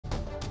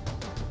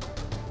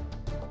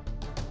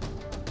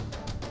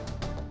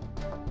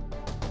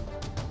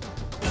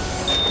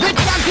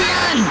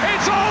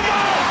It's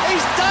over!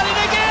 He's done it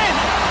again!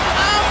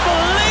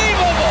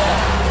 Unbelievable!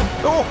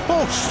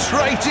 Oh,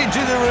 straight into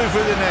the roof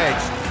of the net.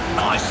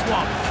 Nice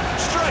one.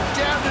 Straight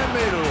down the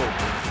middle.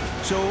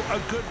 So, a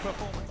good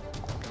performance.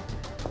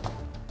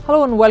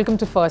 Hello and welcome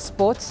to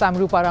FirstPost. I'm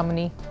Rupha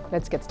Ramani.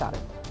 Let's get started.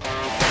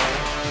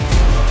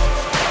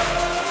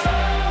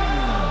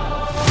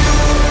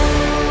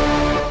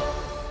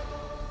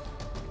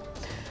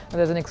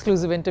 There's an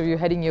exclusive interview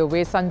heading your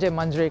way. Sanjay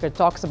Manjrekar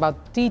talks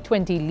about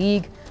T20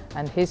 League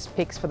and his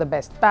picks for the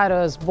best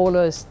batters,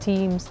 bowlers,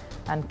 teams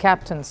and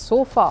captains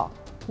so far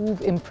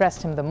who've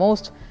impressed him the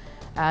most,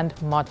 and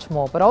much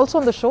more. But also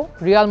on the show,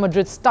 Real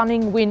Madrid's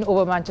stunning win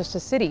over Manchester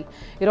City.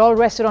 It all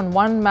rested on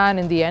one man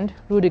in the end,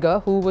 Rudiger,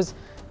 who was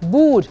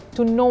booed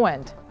to no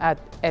end at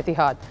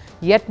Etihad,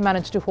 yet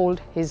managed to hold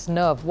his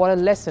nerve. What a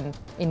lesson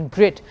in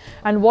grit.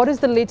 And what is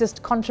the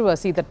latest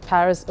controversy that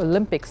Paris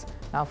Olympics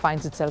now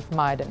finds itself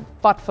mired in?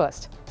 But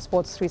first,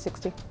 Sports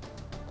 360.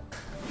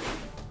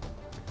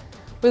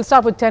 We'll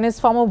start with tennis.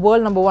 Former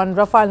world number one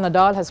Rafael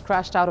Nadal has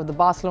crashed out of the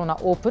Barcelona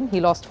Open.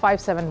 He lost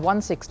 5-7,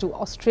 1-6 to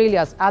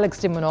Australia's Alex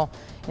de Minaur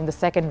in the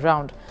second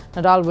round.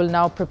 Nadal will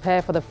now prepare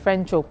for the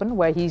French Open,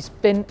 where he's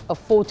been a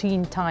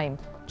 14-time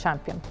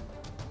champion.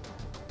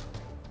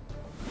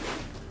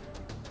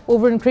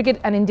 Over in cricket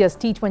and India's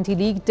T20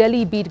 League,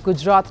 Delhi beat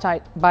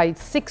Gujarat by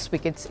 6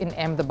 wickets in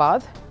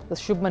Ahmedabad. The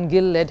Shubman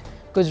Gill-led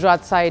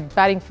Gujarat side,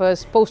 batting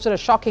first, posted a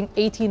shocking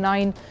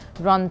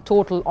 89-run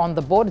total on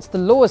the board. It's the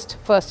lowest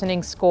first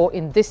innings score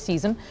in this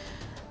season,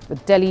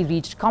 but Delhi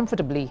reached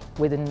comfortably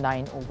within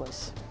 9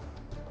 overs.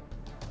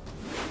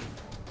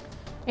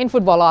 In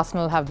football,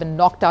 Arsenal have been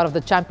knocked out of the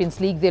Champions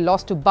League. They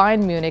lost to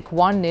Bayern Munich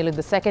 1-0 in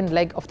the second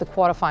leg of the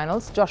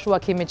quarterfinals. Joshua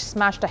Kimmich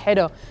smashed a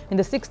header in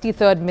the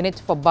 63rd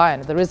minute for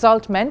Bayern. The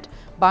result meant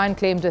Bayern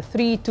claimed a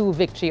 3-2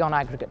 victory on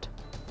aggregate.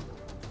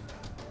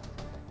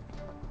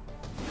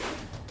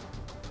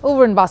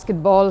 Over in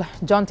basketball,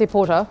 Jonte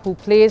Porter, who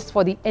plays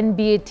for the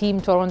NBA team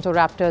Toronto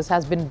Raptors,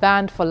 has been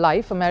banned for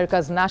life.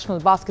 America's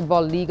National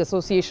Basketball League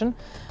Association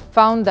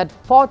found that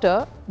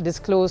Porter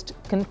disclosed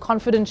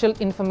confidential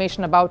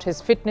information about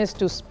his fitness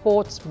to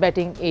sports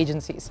betting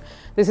agencies.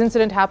 This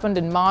incident happened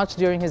in March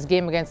during his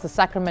game against the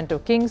Sacramento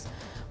Kings.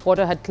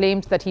 Porter had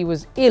claimed that he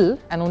was ill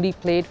and only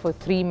played for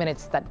 3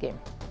 minutes that game.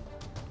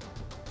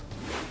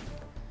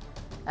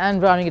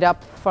 And rounding it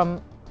up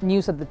from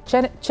news at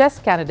the chess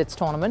candidates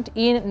tournament,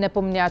 Ian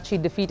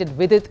Nepomniachtchi defeated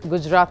Vidit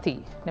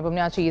Gujarati.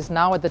 Nepomniachtchi is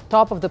now at the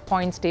top of the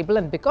points table,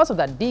 and because of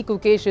that, D.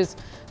 Kukesh's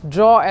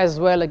draw as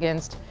well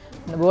against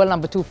world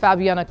number 2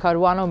 Fabiano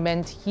Caruana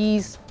meant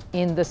he's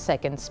in the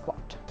second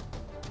spot.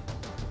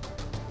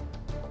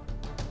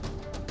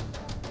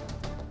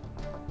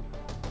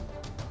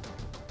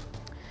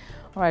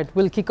 All right,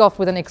 we'll kick off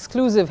with an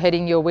exclusive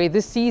heading your way.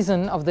 This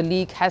season of the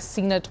league has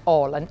seen it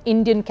all. An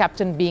Indian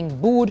captain being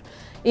booed,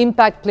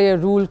 impact player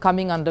rule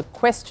coming under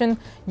question,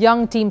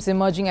 young teams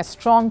emerging as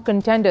strong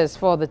contenders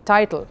for the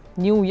title,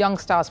 new young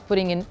stars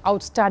putting in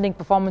outstanding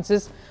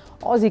performances,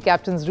 Aussie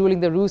captains ruling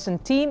the roost,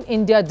 and Team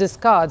India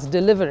discards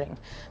delivering.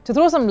 To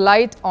throw some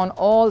light on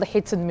all the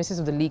hits and misses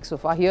of the league so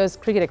far, here's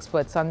cricket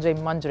expert Sanjay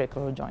Manjrekar,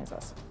 who joins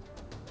us.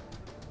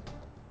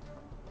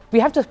 We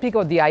have to speak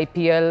about the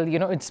IPL. You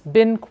know, it's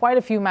been quite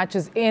a few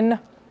matches in.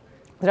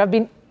 There have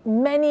been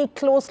many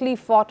closely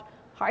fought,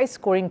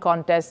 high-scoring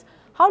contests.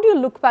 How do you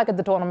look back at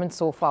the tournament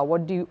so far?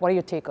 What are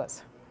your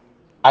takers?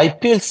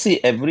 IPL, see,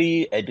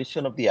 every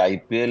edition of the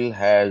IPL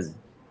has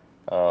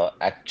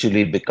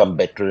actually become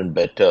better and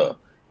better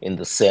in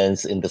the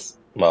sense,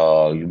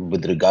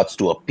 with regards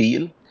to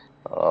appeal,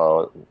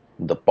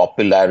 the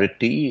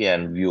popularity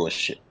and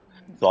viewership.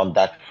 So on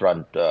that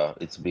front,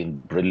 it's been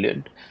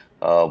brilliant.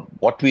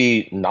 What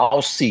we now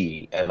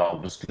see, and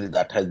obviously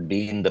that has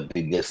been the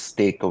biggest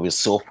takeaway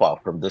so far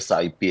from this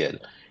IPL,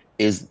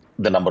 is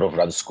the number of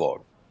runs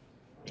scored.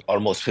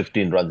 Almost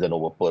 15 runs and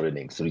over per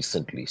innings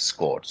recently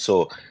scored.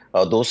 So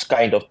those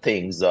kind of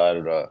things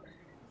are,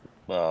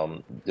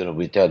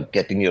 which are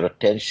getting your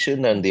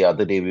attention. And the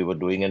other day we were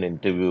doing an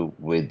interview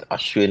with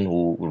Ashwin,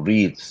 who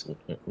reads,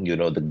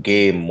 the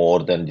game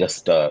more than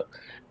just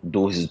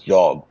do his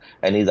job.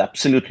 And he's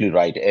absolutely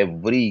right.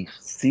 Every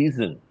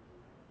season,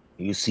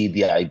 you see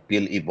the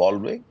IPL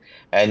evolving,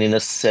 and in a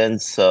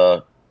sense,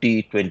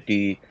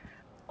 T20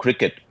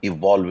 cricket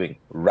evolving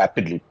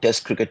rapidly.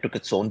 Test cricket took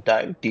its own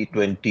time.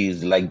 T20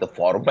 is like the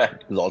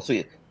format is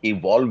also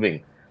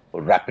evolving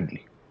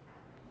rapidly.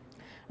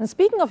 And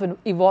speaking of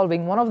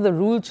evolving, one of the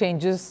rule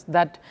changes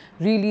that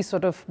really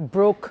sort of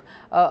broke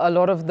a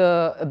lot of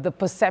the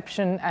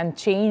perception and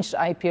changed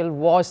IPL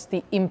was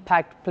the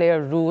impact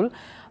player rule.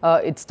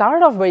 It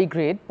started off very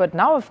great, but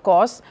now, of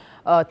course,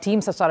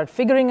 teams have started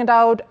figuring it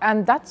out,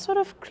 and that sort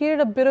of created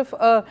a bit of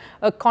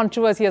a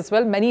controversy as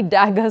well. Many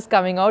daggers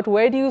coming out.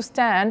 Where do you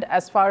stand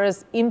as far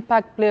as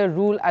impact player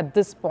rule at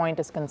this point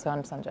is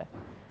concerned, Sanjay?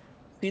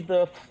 See,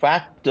 the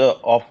fact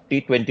of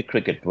T20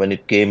 cricket, when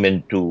it came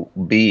into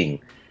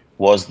being,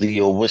 was the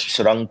overs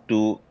shrunk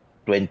to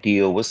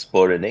 20 overs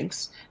per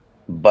innings,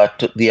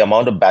 but the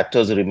amount of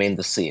batters remained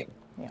the same.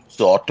 Yeah.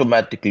 So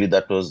automatically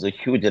that was a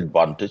huge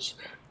advantage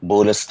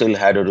Bowlers still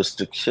had a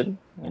restriction,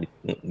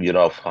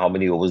 of how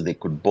many overs they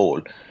could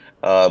bowl.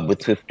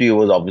 With 50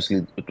 overs,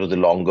 obviously, it was a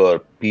longer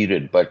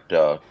period, but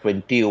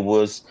 20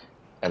 overs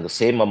and the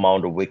same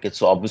amount of wickets.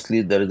 So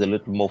obviously, there is a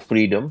little more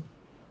freedom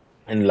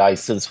and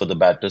license for the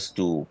batters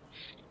to,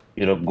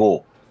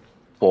 go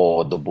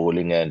for the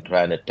bowling and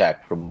try and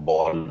attack from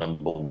ball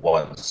number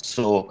one.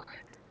 So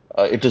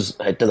it has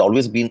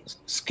always been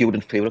skewed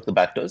in favor of the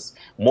batters,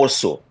 more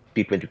so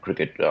T20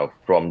 cricket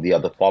from the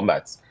other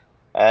formats.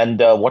 And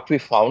what we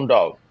found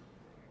out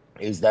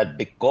is that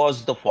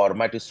because the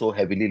format is so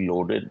heavily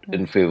loaded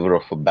in favor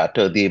of a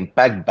batter, the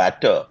impact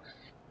batter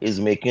is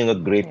making a Yeah.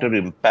 greater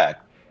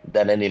impact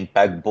than an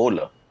impact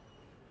bowler.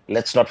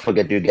 Let's not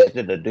forget you get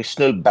an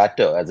additional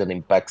batter as an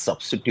impact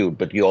substitute,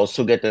 but you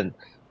also get an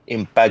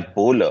impact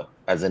bowler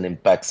as an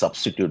impact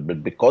substitute.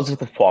 But because of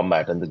the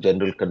format and the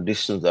general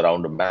conditions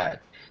around a match,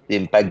 the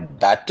impact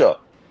batter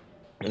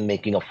is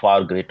making a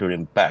far greater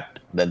impact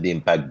than the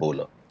impact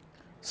bowler.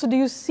 So do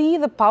you see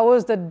the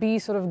powers that be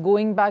sort of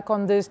going back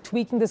on this,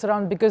 tweaking this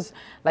around? Because,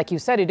 like you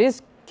said, it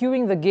is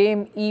skewing the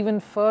game even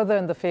further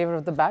in the favor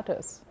of the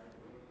batters.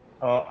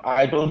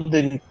 I don't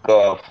think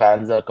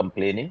fans are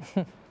complaining.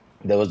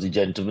 There was a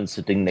gentleman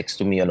sitting next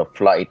to me on a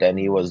flight, and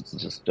he was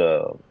just,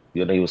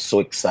 he was so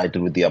excited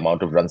with the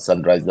amount of runs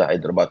Sunrisers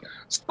Hyderabad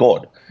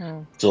scored.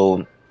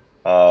 So,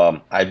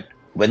 I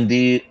when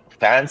the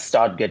fans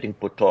start getting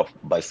put off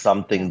by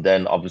something,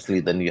 then obviously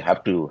then you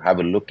have to have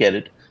a look at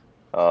it.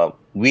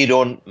 We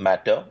don't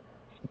matter.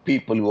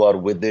 People who are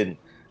within,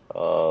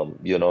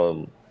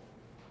 the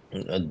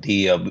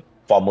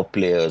former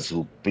players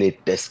who played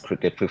Test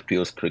cricket, 50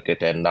 overs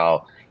cricket, and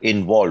now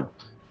involved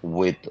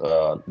with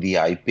the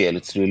IPL.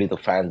 It's really the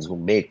fans who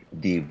make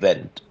the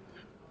event.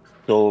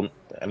 So,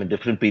 I mean,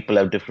 different people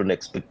have different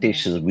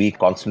expectations. We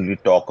constantly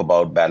talk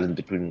about balance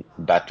between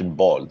bat and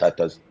ball. That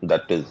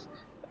is,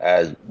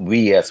 as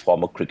we as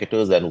former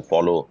cricketers and who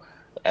follow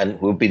and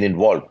who've been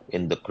involved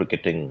in the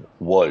cricketing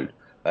world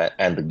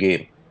and the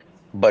game.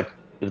 But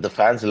if the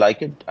fans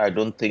like it, I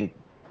don't think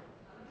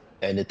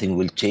anything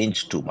will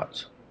change too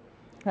much.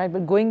 Right,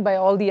 but going by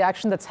all the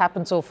action that's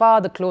happened so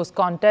far, the close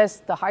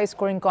contests, the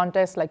high-scoring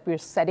contests like we're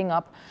setting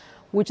up,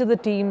 which are the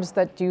teams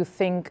that you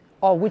think,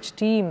 or which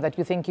team that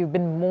you think you've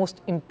been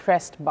most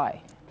impressed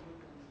by?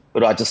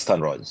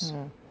 Rajasthan Royals.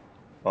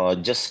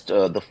 Just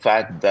the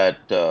fact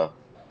that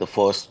the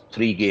first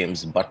three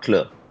games,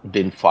 Butler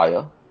didn't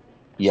fire,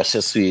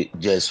 Yashasvi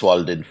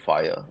Jaiswal didn't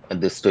fire, and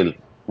they still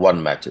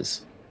won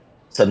matches.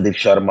 Sandeep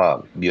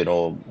Sharma,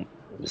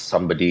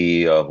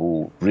 somebody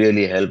who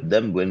really helped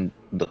them win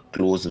the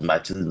close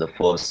matches in the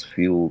first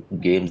few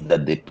games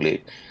that they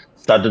played.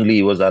 Suddenly,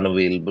 he was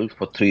unavailable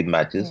for three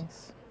matches.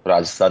 Yes.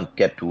 Rajasthan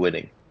kept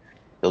winning.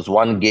 There was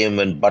one game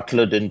when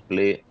Butler didn't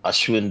play,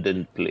 Ashwin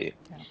didn't play.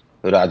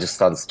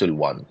 Rajasthan still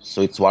won.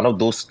 So it's one of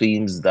those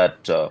teams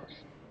that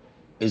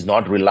is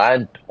not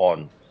reliant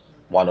on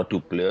one or two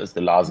players.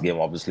 The last game,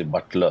 obviously,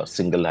 Butler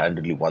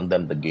single-handedly won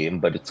them the game,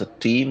 but it's a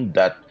team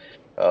that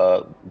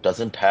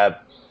doesn't have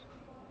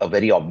a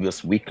very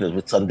obvious weakness.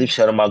 With Sandeep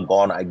Sharma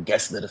gone, I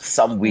guess there is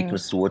some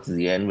weakness towards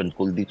the end when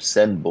Kuldeep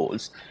Sen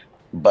bowls.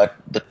 But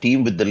the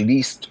team with the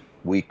least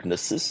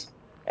weaknesses,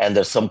 and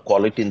there's some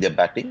quality in their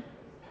batting,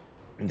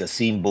 in the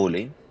seam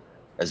bowling,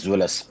 as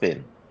well as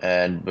spin.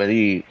 And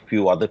very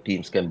few other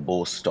teams can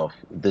boast of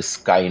this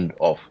kind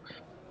of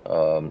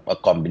a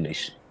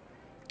combination.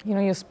 You know,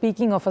 you're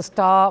speaking of a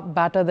star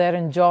batter there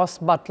in Joss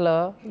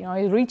Butler. You know,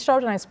 I reached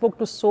out and I spoke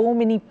to so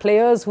many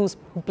players who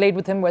played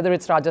with him, whether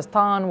it's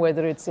Rajasthan,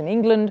 whether it's in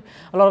England,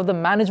 a lot of the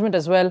management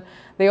as well.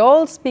 They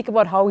all speak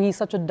about how he's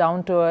such a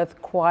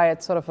down-to-earth,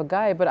 quiet sort of a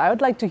guy. But I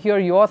would like to hear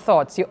your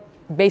thoughts,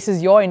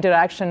 basis your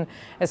interaction,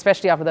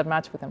 especially after that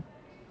match with him.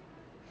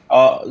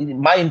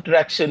 My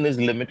interaction is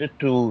limited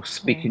to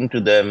speaking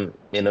to them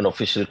in an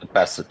official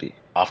capacity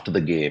after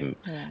the game.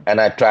 And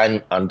I try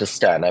and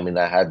understand. I mean,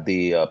 I had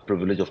the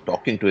privilege of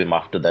talking to him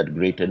after that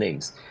great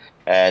innings.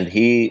 And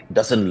he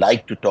doesn't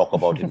like to talk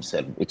about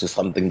himself, which is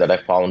something that I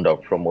found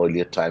out from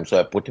earlier times. So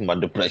I put him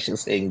under pressure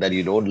saying that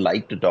you don't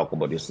like to talk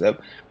about yourself,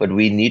 but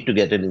we need to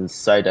get an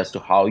insight as to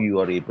how you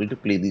are able to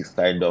play these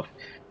kind of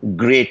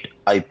great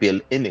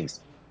IPL innings.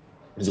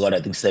 He's got,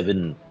 I think,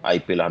 7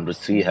 IPL hundreds,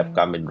 3 have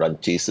come in run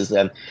chases.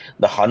 And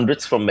the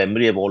hundreds from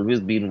memory have always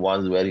been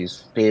ones where he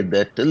stayed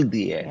there till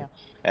the end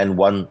and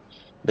won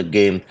the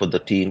game for the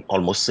team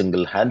almost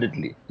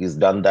single-handedly. He's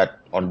done that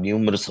on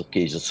numerous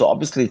occasions. So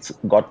obviously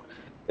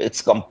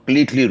it's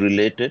completely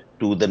related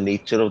to the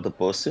nature of the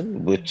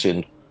person, which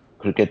in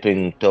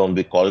cricketing term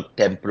we call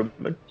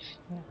temperament.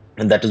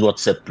 And that is what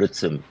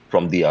separates him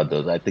from the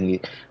others. I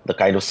think the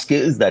kind of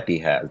skills that he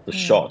has, the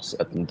shots,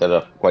 I think there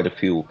are quite a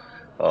few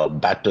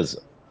batters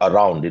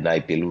around in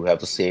IPL who have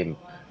the same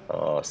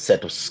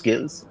set of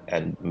skills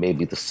and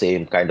maybe the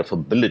same kind of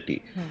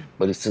ability.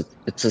 But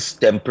it's his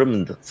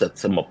temperament that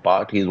sets him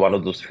apart. He's one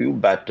of those few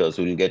batters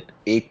who will get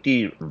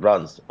 80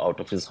 runs out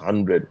of his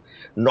 100,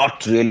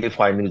 not really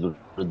finding the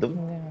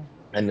rhythm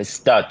and his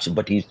touch,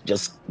 but he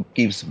just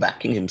keeps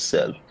backing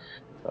himself.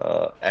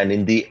 And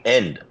in the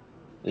end,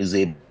 is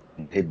able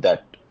to hit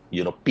that,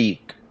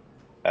 peak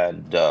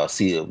And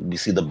we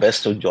see the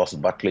best of Josh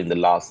Butler in the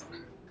last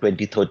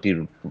 20,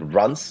 30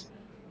 runs,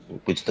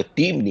 which the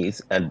team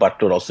needs, and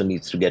Butler also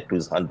needs to get to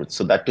his 100.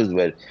 So that is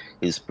where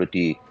he's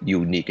pretty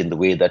unique in the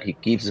way that he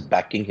keeps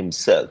backing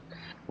himself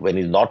when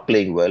he's not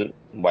playing well,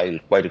 while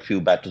quite a few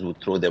batters would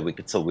throw their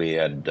wickets away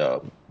and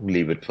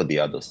leave it for the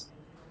others.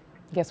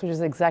 Yes, which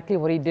is exactly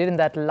what he did in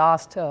that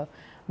last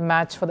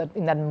match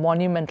in that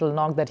monumental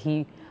knock that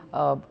he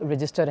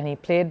registered and he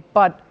played.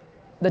 But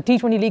the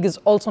T20 League is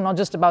also not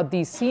just about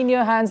these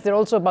senior hands, they're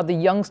also about the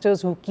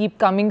youngsters who keep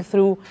coming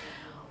through.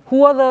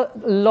 Who are the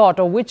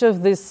lot, or which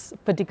of this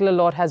particular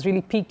lot has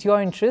really piqued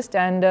your interest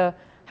and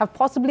have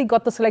possibly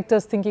got the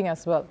selectors thinking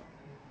as well?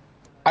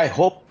 I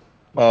hope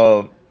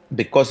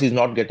because he's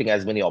not getting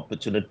as many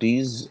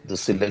opportunities, the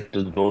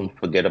selectors don't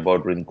forget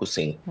about Rinku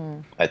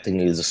Singh. I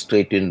think he's a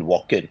straight-in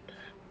walk-in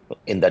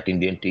in that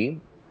Indian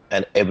team.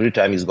 And every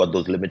time he's got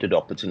those limited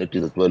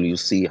opportunities as well, you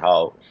see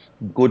how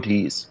good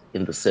he is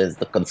in the sense,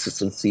 the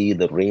consistency,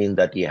 the range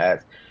that he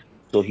has.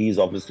 So he's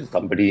obviously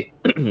somebody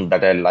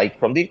that I like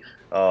from the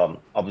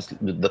obviously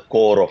the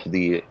core of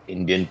the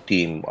Indian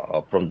team,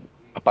 from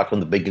apart from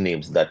the big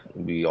names that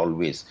we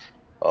always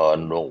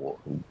know,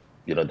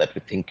 that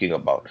we're thinking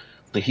about.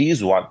 So he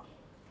is one.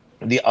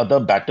 The other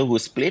batter who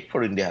has played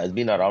for India has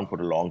been around for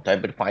a long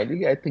time, but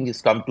finally, I think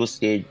he's come to a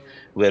stage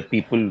where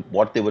people,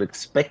 what they were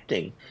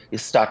expecting,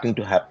 is starting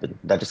to happen.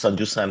 That is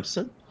Sanju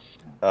Samson,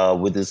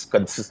 with his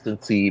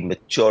consistency,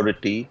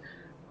 maturity,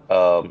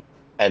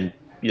 and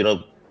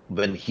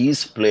when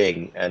he's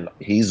playing and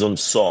he's on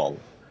song,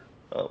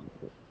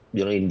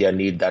 India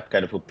need that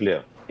kind of a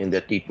player in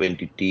their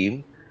T20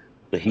 team.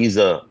 So he's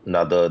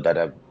another that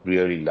I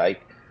really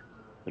like.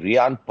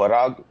 Riyan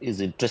Parag is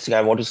interesting.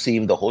 I want to see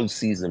him the whole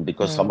season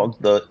because some of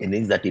the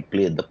innings that he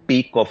played, the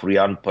peak of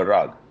Riyan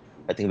Parag,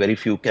 I think very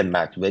few can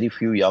match. Very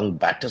few young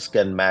batters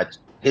can match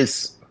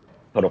his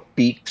sort of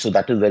peak. So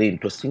that is very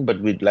interesting.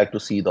 But we'd like to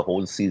see the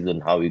whole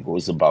season how he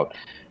goes about.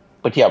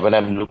 But yeah, when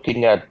I'm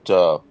looking at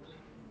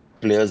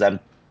players, I'm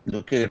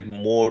looking at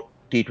more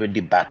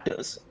T20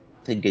 batters.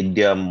 I think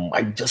India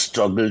might just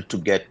struggle to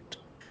get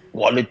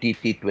quality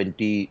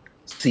T20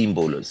 seam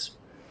bowlers.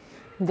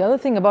 The other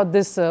thing about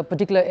this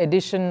particular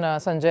edition,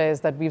 Sanjay,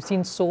 is that we've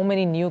seen so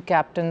many new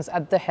captains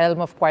at the helm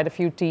of quite a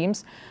few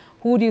teams.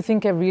 Who do you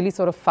think have really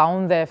sort of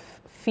found their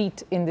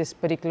feet in this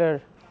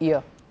particular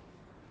year?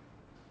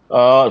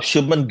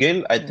 Shubman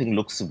Gill, I think,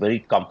 looks very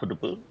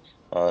comfortable.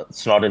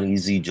 It's not an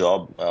easy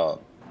job.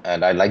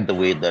 And I like the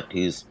way that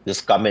he's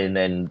just come in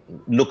and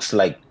looks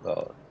like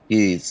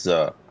he's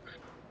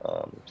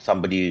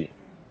somebody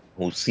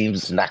who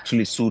seems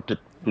naturally suited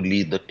to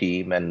lead the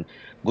team, and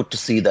good to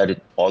see that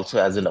it also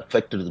hasn't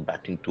affected his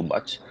batting too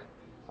much.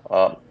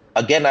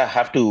 Again, I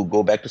have to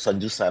go back to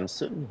Sanju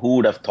Samson. Who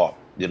would have thought,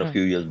 a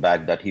few years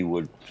back that he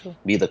would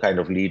be the kind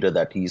of leader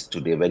that he is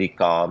today, very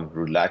calm,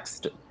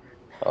 relaxed.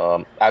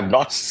 I've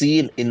not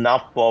seen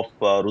enough of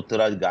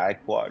Ruturaj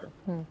Gaikwad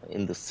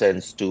in the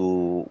sense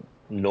to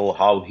know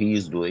how he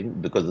is doing,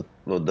 because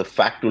the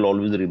fact will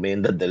always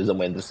remain that there is a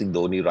Mahendra Singh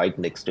Dhoni right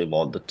next to him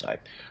all the time.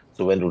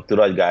 So when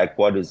Ruturaj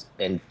Gaikwad is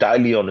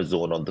entirely on his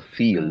own on the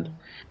field,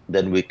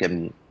 then we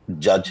can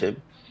judge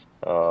him.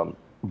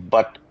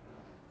 But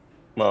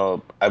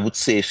I would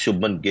say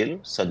Shubman Gill,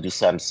 Sanju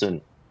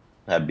Samson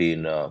have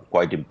been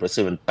quite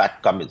impressive. And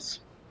Pat Cummins,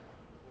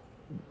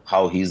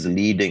 how he's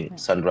leading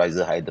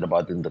Sunrisers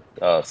Hyderabad in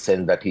the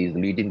sense that he's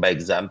leading by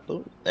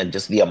example, and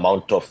just the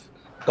amount of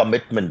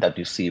commitment that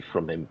you see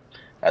from him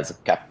as a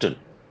captain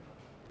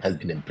has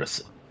been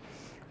impressive.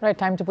 Right,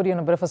 time to put you in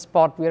a bit of a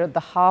spot. We're at the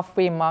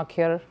halfway mark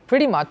here,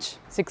 pretty much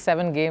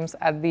 6-7 games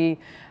at the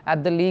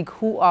league.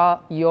 Who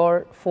are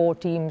your 4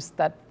 teams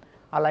that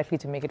are likely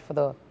to make it for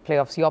the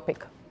playoffs? Your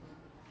pick.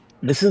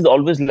 This is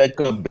always like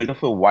a bit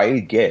of a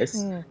wild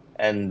guess,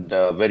 and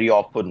very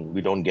often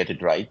we don't get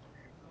it right.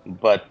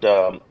 But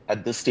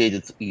at this stage,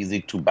 it's easy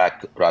to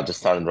back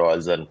Rajasthan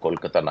Royals and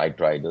Kolkata Knight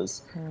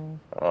Riders.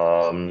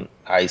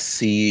 I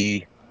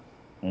see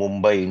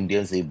Mumbai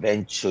Indians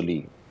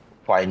eventually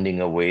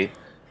finding a way.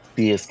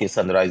 CSK,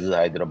 Sunrisers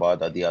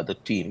Hyderabad are the other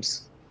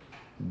teams.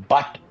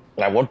 But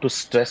I want to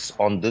stress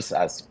on this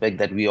aspect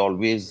that we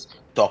always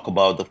talk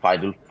about the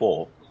Final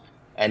Four.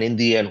 And in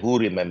the end, who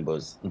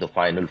remembers the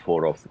Final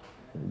Four of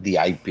the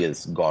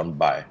IPLs gone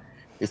by?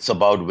 It's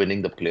about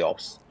winning the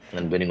playoffs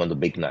and winning on the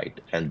big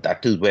night. And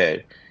that is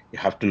where you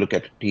have to look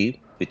at a team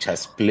which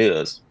has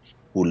players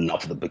who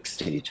love the big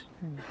stage.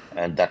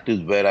 And that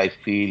is where I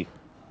feel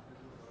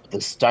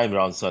this time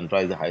around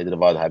Sunrisers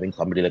Hyderabad having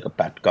somebody like a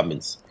Pat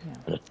Cummins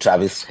and a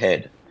Travis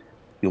Head,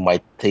 you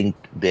might think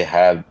they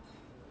have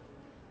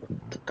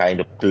the kind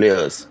of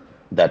players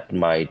that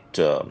might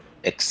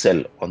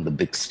excel on the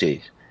big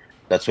stage.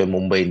 That's where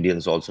Mumbai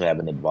Indians also have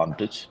an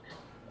advantage.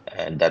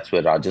 And that's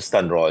where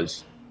Rajasthan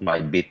Royals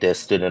might be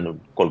tested,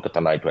 and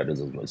Kolkata Knight Riders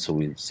as well. So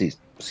we'll see.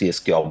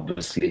 CSK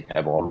obviously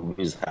have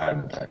always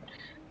had that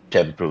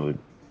temper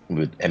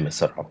with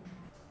MS around.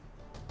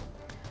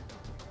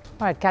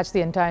 All right, catch the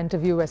entire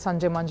interview where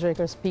Sanjay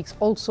Manjrekar speaks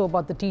also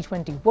about the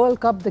T20 World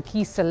Cup, the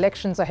key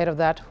selections ahead of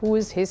that, who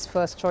is his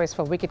first choice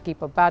for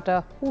wicketkeeper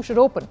batter, who should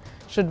open,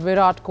 should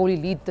Virat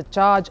Kohli lead the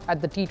charge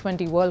at the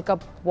T20 World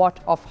Cup, what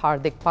of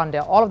Hardik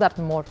Pandya, all of that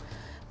and more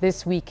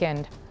this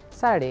weekend,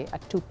 Saturday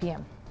at 2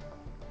 p.m.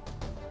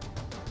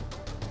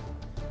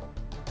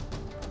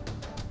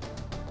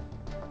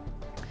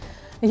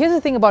 Here's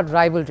the thing about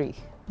rivalry.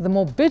 The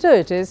more bitter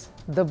it is,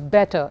 the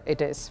better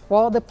it is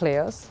for the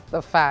players,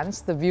 the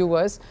fans, the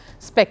viewers,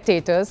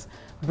 spectators,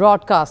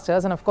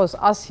 broadcasters, and of course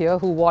us here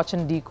who watch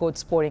and decode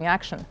sporting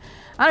action.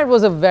 And it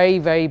was a very,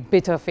 very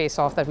bitter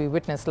face-off that we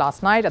witnessed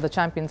last night at the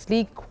Champions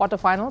League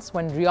quarterfinals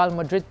when Real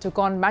Madrid took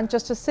on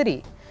Manchester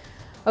City.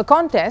 A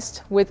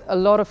contest with a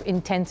lot of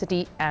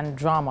intensity and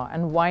drama,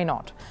 and why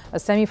not? A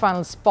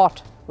semi-final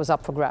spot was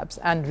up for grabs,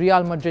 and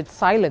Real Madrid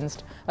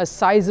silenced a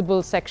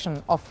sizable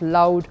section of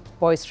loud,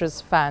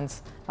 boisterous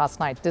fans last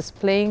night,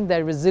 displaying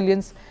their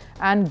resilience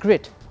and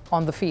grit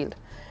on the field.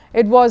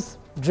 It was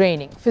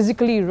draining,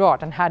 physically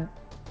wrought, and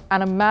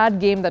a mad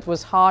game that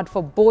was hard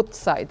for both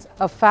sides,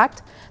 a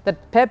fact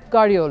that Pep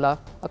Guardiola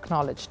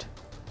acknowledged.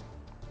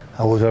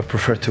 I would have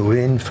preferred to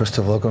win. First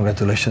of all,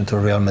 congratulations to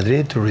Real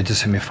Madrid to reach the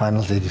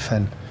semi-finals. They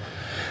defend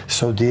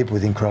so deep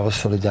with incredible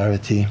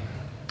solidarity.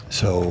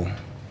 So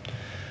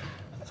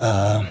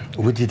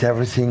we did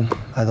everything.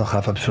 I don't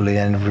have absolutely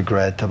any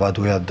regret about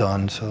what we have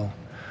done. So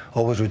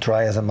always we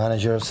try as a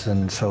managers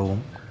and so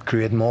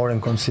create more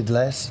and concede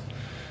less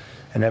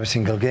in every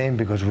single game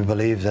because we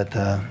believe that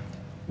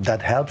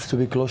that helps to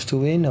be close to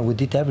win, and we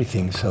did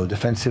everything. So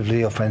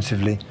defensively,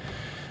 offensively,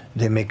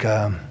 they make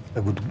a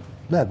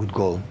good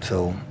goal.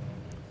 So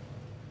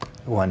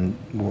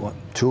 1,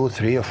 2,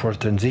 3 or 4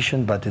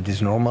 transition, but it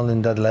is normal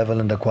in that level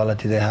and the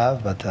quality they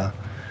have. But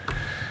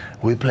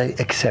we play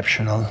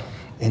exceptional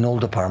in all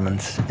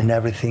departments, in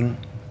everything,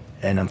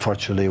 and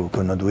unfortunately we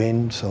could not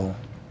win. So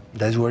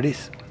that's where it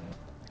is.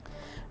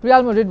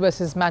 Real Madrid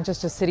versus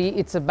Manchester City,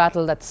 it's a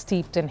battle that's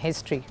steeped in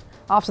history.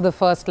 After the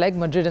first leg,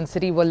 Madrid and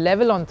City were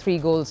level on 3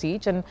 goals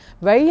each, and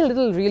very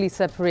little really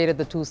separated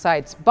the two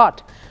sides.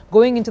 But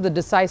going into the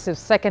decisive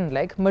second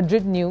leg,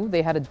 Madrid knew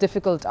they had a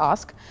difficult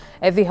ask.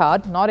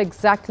 Etihad, not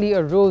exactly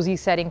a rosy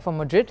setting for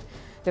Madrid.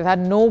 They've had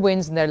no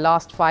wins in their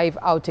last 5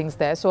 outings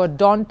there, so a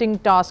daunting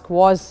task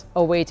was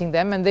awaiting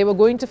them, and they were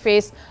going to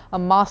face a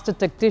master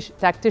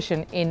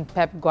tactician in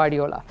Pep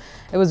Guardiola.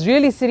 It was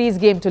really City's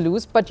game to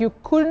lose, but you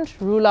couldn't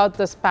rule out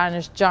the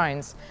Spanish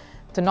giants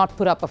to not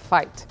put up a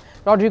fight.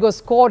 Rudiger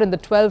scored in the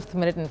 12th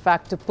minute, in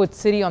fact, to put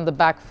City on the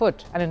back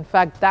foot. And in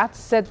fact, that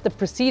set the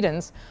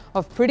precedence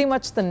of pretty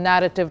much the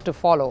narrative to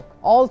follow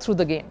all through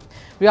the game.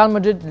 Real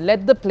Madrid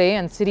led the play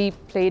and City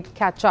played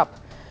catch-up.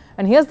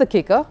 And here's the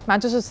kicker.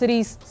 Manchester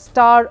City's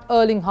star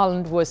Erling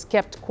Haaland was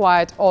kept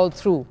quiet all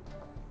through.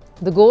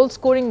 The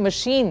goal-scoring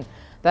machine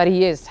that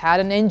he is had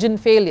an engine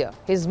failure.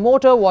 His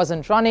motor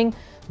wasn't running,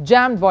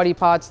 jammed body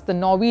parts. The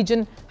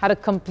Norwegian had a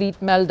complete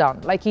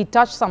meltdown, like he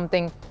touched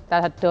something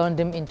that had turned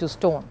him into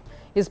stone.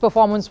 His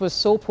performance was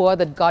so poor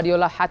that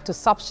Guardiola had to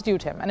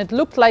substitute him, and it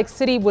looked like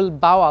City will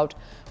bow out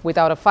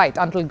without a fight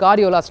until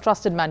Guardiola's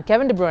trusted man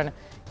Kevin De Bruyne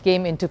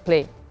came into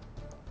play.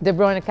 De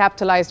Bruyne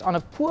capitalized on a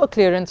poor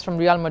clearance from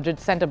Real Madrid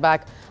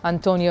centre-back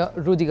Antonio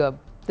Rudiger.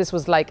 This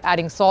was like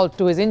adding salt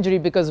to his injury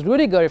because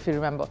Rudiger, if you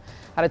remember,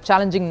 had a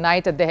challenging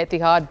night at the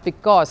Etihad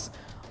because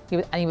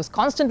he was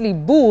constantly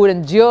booed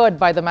and jeered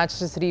by the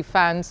Manchester City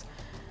fans,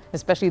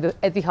 especially the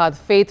Etihad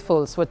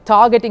faithfuls, were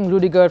targeting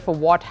Rudiger for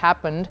what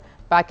happened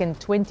back in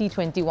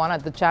 2021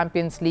 at the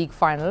Champions League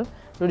final.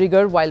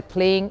 Rudiger, while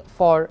playing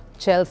for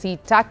Chelsea,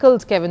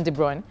 tackled Kevin De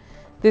Bruyne.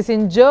 This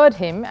injured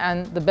him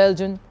and the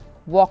Belgian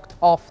walked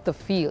off the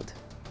field.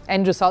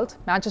 End result,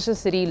 Manchester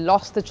City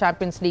lost the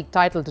Champions League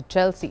title to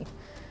Chelsea.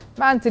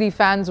 Man City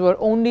fans were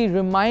only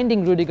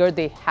reminding Rudiger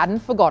they hadn't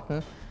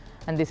forgotten,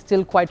 and they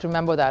still quite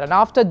remember that. And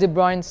after De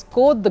Bruyne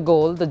scored the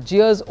goal, the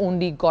jeers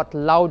only got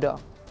louder.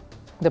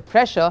 The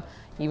pressure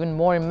even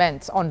more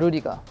immense on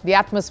Rudiger. The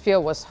atmosphere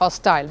was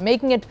hostile,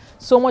 making it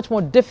so much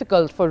more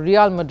difficult for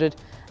Real Madrid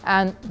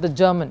and the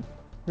German,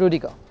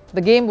 Rudiger.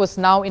 The game was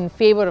now in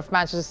favour of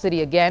Manchester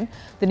City again.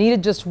 They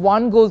needed just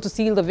 1 goal to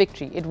seal the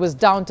victory. It was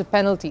down to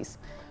penalties.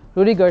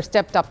 Rudiger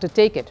stepped up to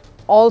take it.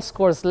 All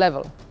scores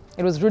level.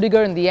 It was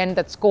Rudiger in the end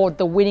that scored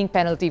the winning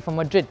penalty for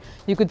Madrid.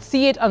 You could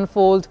see it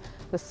unfold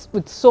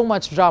with so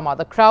much drama.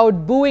 The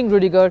crowd booing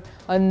Rudiger,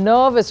 a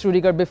nervous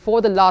Rudiger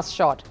before the last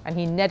shot, and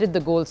he netted the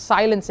goal,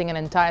 silencing an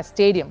entire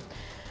stadium.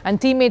 And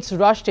teammates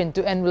rushed in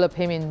to envelop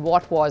him in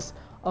what was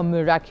a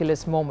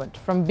miraculous moment,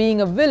 from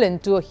being a villain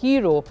to a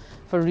hero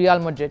for Real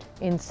Madrid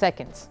in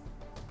seconds.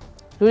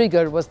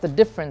 Rudiger was the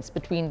difference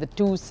between the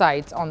two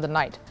sides on the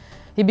night.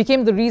 He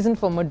became the reason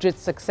for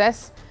Madrid's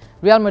success.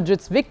 Real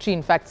Madrid's victory,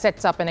 in fact,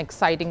 sets up an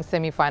exciting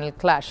semi-final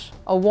clash,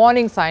 a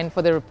warning sign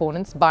for their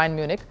opponents, Bayern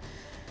Munich.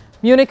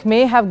 Munich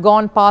may have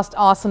gone past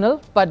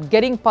Arsenal, but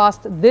getting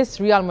past this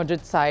Real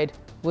Madrid side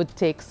would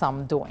take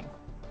some doing.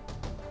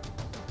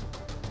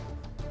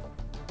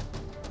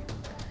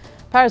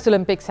 Paris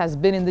Olympics has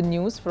been in the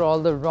news for all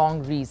the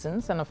wrong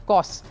reasons, and of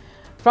course,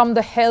 From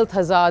the health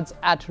hazards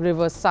at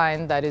River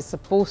Seine that is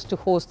supposed to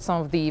host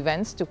some of the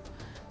events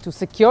to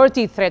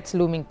security threats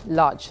looming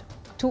large,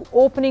 to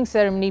opening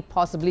ceremony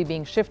possibly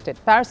being shifted.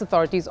 Paris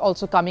authorities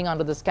also coming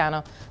under the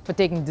scanner for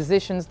taking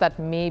decisions that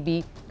may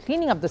be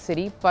cleaning up the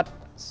city, but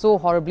so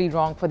horribly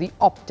wrong for the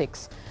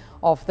optics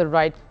of the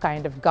right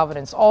kind of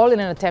governance, all in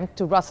an attempt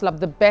to rustle up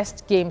the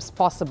best games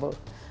possible.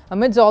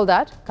 Amidst all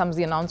that comes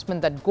the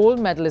announcement that gold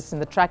medalists in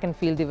the track and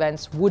field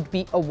events would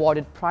be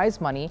awarded prize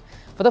money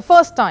for the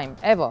first time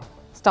ever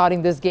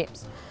starting these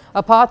games.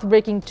 A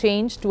path-breaking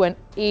change to an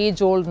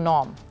age-old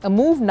norm. A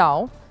move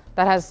now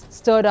that has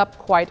stirred up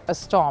quite a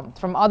storm.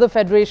 From other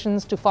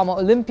federations to former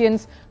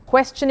Olympians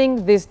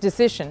questioning this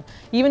decision,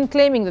 even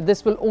claiming that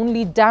this will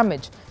only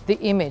damage the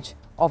image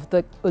of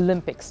the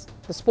Olympics.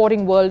 The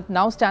sporting world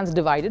now stands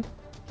divided.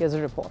 Here's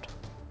a report.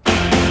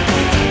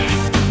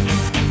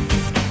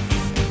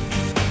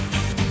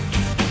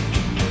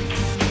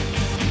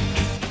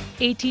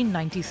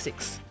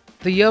 (1896),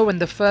 the year when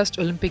the first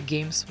Olympic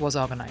Games was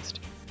organized,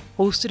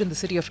 hosted in the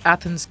city of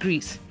Athens,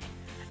 Greece.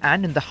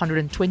 And in the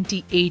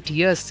 128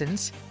 years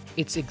since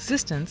its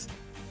existence,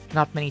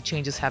 not many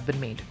changes have been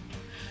made.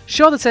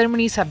 Sure, the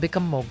ceremonies have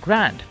become more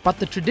grand, but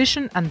the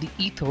tradition and the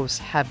ethos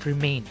have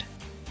remained.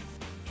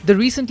 The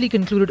recently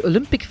concluded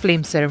Olympic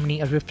Flame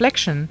ceremony a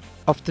reflection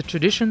of the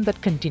tradition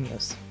that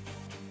continues.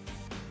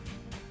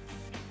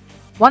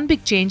 One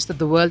big change that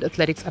the World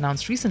Athletics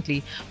announced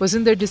recently was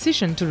in their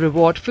decision to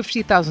reward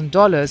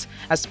 $50,000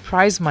 as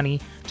prize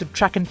money to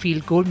track and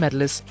field gold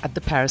medalists at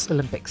the Paris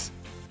Olympics.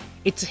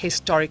 It's a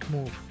historic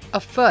move, a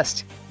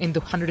first in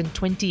the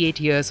 128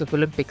 years of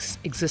Olympics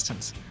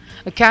existence.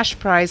 A cash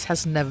prize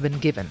has never been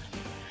given.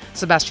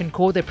 Sebastian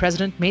Coe, their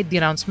president, made the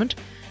announcement,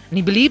 and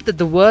he believed that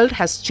the world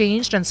has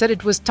changed and said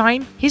it was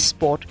time his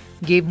sport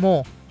gave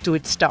more to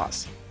its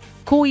stars.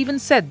 Coe even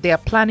said they are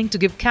planning to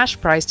give cash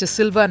prize to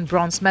silver and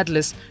bronze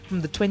medalists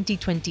from the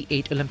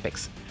 2028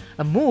 Olympics,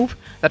 a move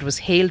that was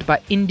hailed by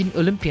Indian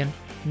Olympian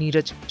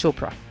Neeraj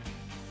Chopra.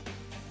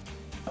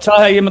 अच्छा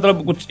है ये,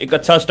 मतलब कुछ एक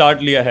अच्छा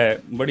start लिया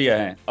है, बढ़िया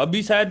है।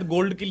 अभी शायद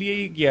गोल्ड के लिए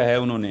ही किया है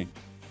उन्होंने,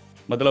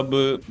 मतलब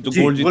जो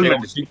गोल्ड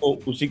जीतेगा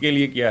उसी के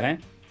लिए किया है,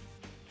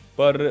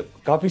 पर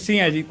काफी सी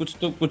है जी, कुछ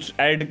तो कुछ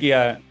ऐड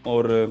किया है।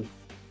 और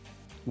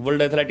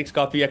वर्ल्ड एथलेटिक्स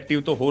काफी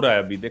एक्टिव तो हो रहा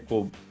है अभी,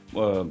 देखो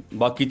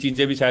बाकी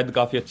चीजें भी शायद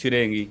काफी अच्छी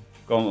रहेंगी।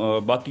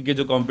 बाकी के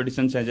जो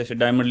कॉम्पिटिशन्स हैं जैसे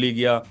डायमंड लीग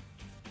या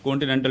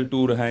कॉन्टिनेंटल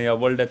टूर हैं या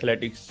वर्ल्ड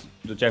एथलेटिक्स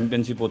जो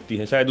चैंपियनशिप होती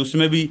है, शायद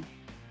उसमें भी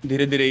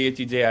धीरे धीरे ये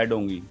चीजें ऐड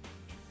होंगी,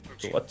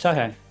 तो अच्छा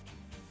है।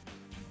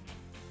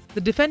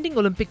 The defending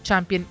Olympic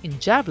champion in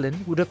javelin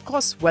would of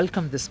course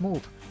welcome this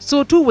move.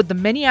 So too would the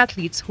many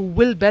athletes who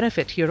will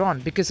benefit hereon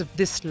because of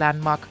this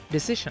landmark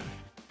decision.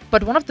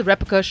 But one of the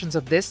repercussions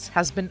of this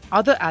has been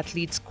other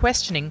athletes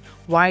questioning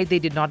why they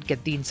did not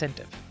get the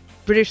incentive.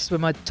 British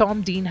swimmer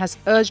Tom Dean has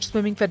urged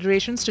swimming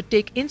federations to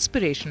take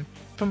inspiration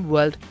from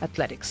world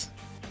athletics.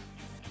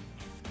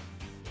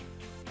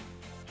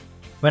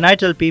 When I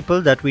tell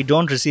people that we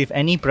don't receive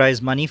any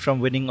prize money from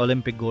winning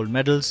Olympic gold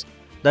medals,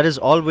 that is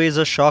always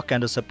a shock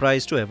and a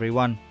surprise to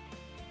everyone.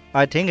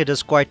 I think it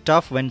is quite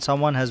tough when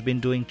someone has been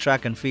doing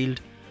track and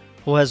field,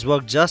 who has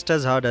worked just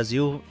as hard as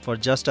you for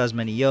just as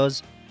many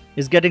years,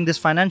 is getting this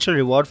financial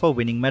reward for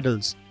winning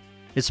medals.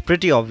 It's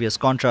pretty obvious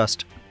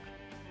contrast.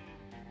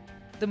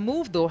 The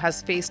move, though,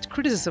 has faced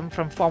criticism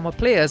from former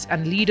players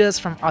and leaders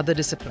from other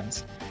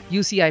disciplines.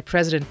 UCI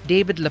President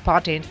David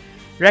Lapatin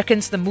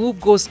reckons the move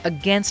goes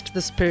against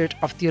the spirit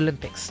of the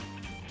Olympics.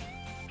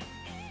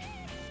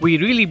 We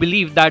really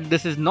believe that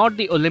this is not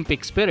the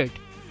Olympic spirit.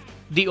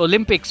 The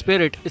Olympic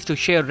spirit is to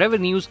share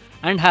revenues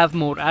and have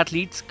more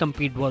athletes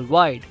compete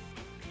worldwide.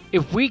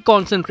 If we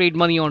concentrate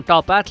money on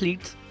top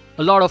athletes,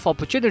 a lot of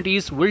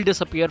opportunities will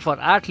disappear for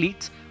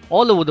athletes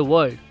all over the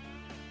world.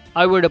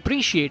 I would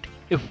appreciate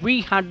if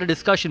we had the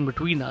discussion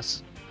between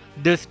us.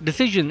 This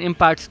decision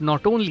impacts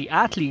not only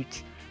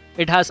athletes,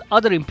 it has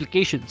other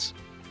implications.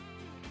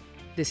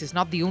 This is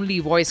not the only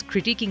voice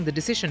critiquing the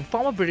decision.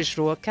 Former British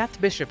rower Kath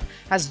Bishop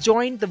has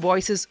joined the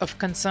voices of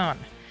concern.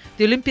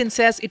 The Olympian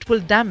says it will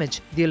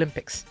damage the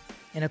Olympics.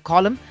 In a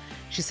column,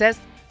 she says,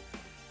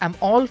 "I'm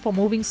all for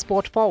moving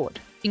sport forward,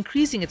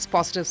 increasing its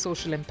positive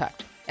social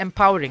impact,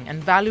 empowering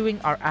and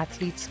valuing our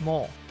athletes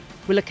more.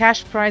 Will a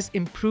cash prize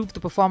improve the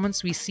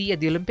performance we see at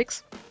the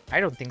Olympics? I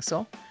don't think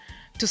so.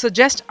 To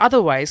suggest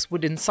otherwise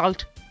would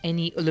insult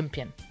any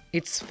Olympian.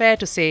 It's fair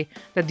to say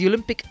that the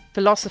Olympic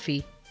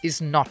philosophy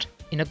is not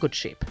in a good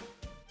shape."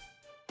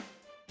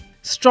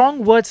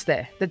 Strong words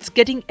there that's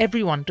getting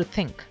everyone to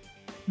think.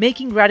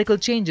 Making radical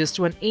changes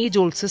to an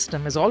age-old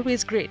system is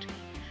always great.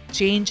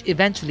 Change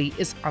eventually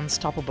is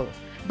unstoppable.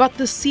 But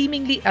the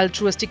seemingly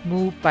altruistic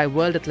move by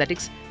World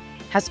Athletics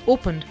has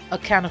opened a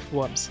can of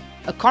worms,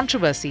 a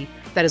controversy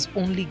that is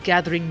only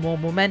gathering more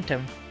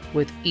momentum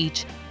with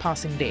each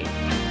passing day.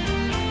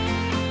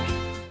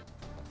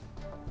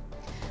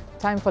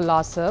 Time for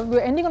last serve.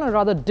 We're ending on a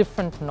rather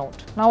different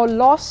note. Now, a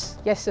loss,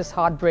 yes, is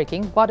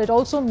heartbreaking, but it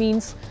also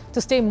means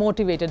to stay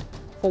motivated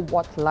for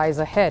what lies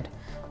ahead.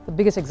 The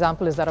biggest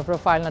example is that of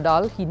Rafael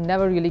Nadal. He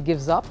never really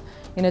gives up.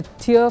 In a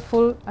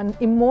tearful and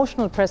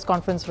emotional press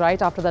conference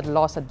right after that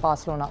loss at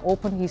Barcelona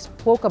Open, he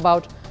spoke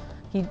about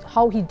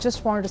how he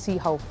just wanted to see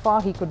how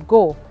far he could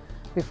go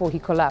before he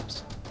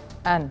collapsed,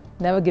 and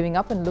never giving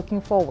up and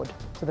looking forward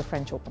to the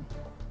French Open.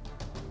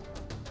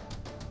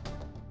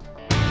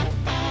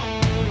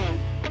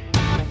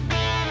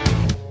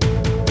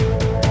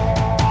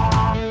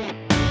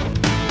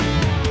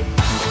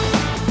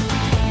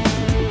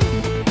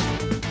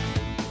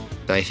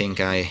 I think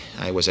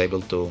I was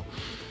able to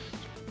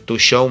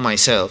show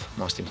myself,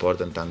 most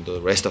important than the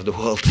rest of the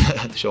world,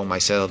 to show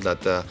myself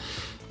that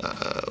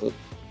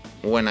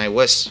when I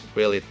was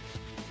really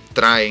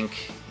trying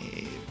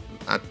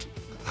at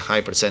a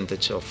high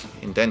percentage of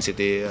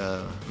intensity,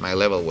 my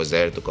level was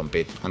there to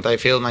compete. And I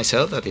feel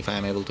myself that if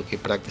I'm able to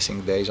keep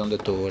practicing days on the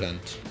tour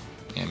and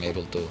I'm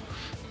able to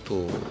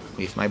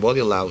if my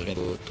body allows me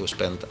to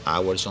spend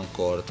hours on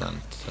court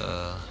and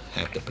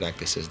have the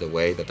practices the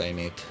way that I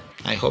need,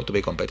 I hope to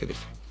be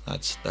competitive.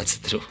 That's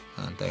true,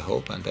 and I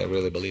hope and I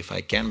really believe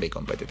I can be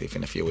competitive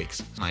in a few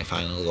weeks. My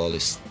final goal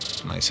is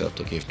myself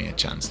to give me a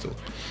chance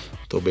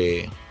to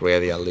be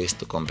ready at least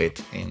to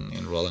compete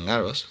in Roland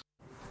Garros.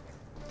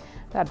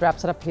 That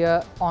wraps it up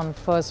here on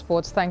First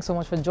Sports. Thanks so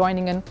much for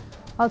joining in.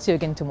 I'll see you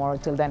again tomorrow.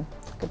 Till then,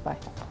 goodbye.